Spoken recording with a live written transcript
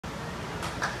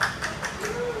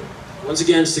Once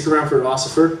again, stick around for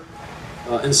Ossifer.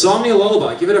 Insomnia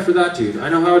Lullaby, give it up for that dude. I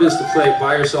know how it is to play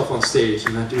by yourself on stage,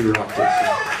 and that dude rocked it.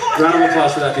 So, round of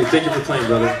applause for that dude. Thank you for playing,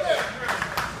 brother.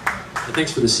 And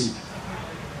thanks for the seat.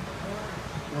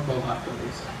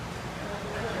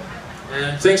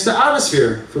 And thanks to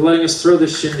Atmosphere for letting us throw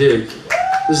this shindig.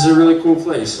 This is a really cool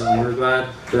place, and we're glad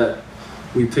that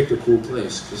we picked a cool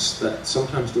place, because that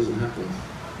sometimes doesn't happen.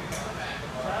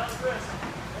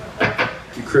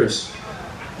 Thank you, Chris.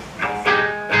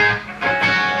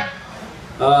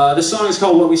 This song is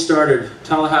called What We Started.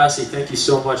 Tallahassee, thank you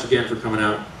so much again for coming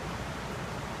out.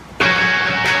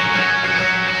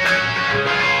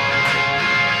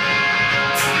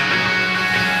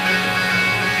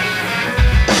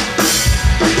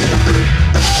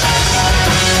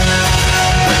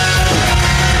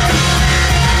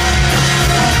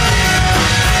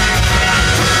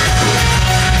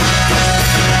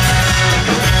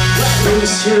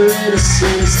 Your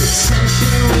innocence, the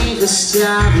tension we've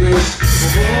established,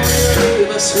 only leave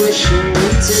us wishing we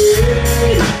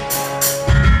did.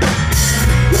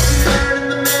 What we learn in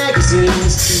the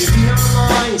magazines, TV,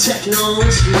 online,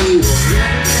 technology, we'll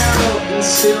never know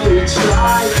until we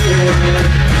try it.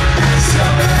 So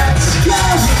let's go,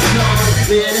 we call it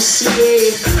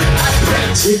fantasy. I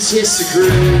beg to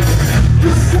disagree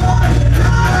before you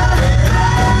know it.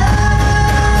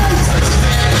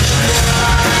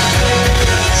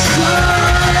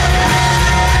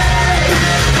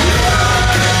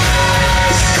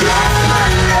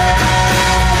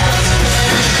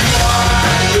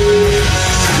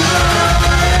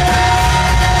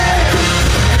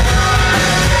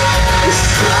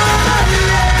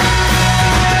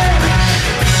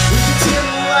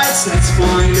 That's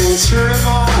fine, don't turn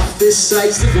off, this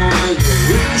site's divine. The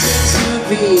reason to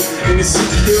be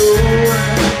insecure.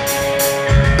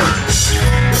 What you see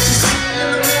in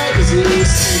the magazines,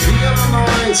 TV,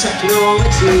 online,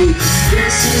 technology,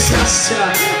 this is us to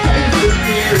hate the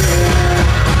mirror.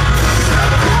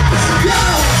 No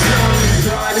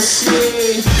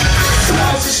privacy,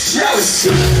 false is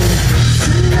jealousy.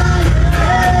 Tonight,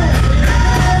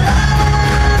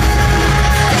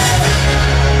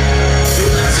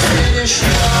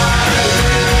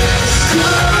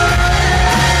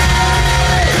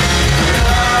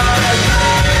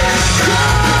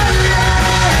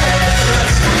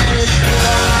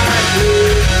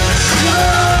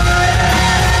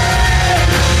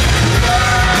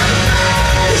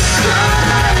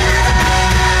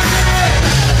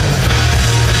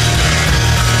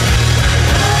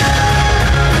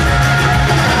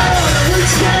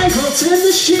 in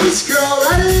the sheets, girl,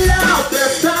 let it out, they're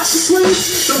fast asleep.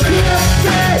 Don't be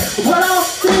afraid, what I'll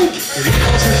think. The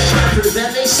nails are sharper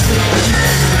than they stink.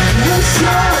 It's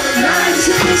all the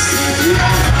 19th, the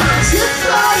hearts get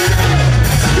flying.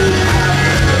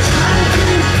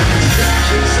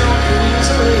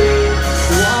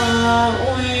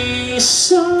 What we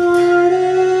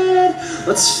started,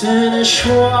 let's finish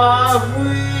what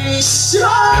we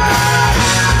started.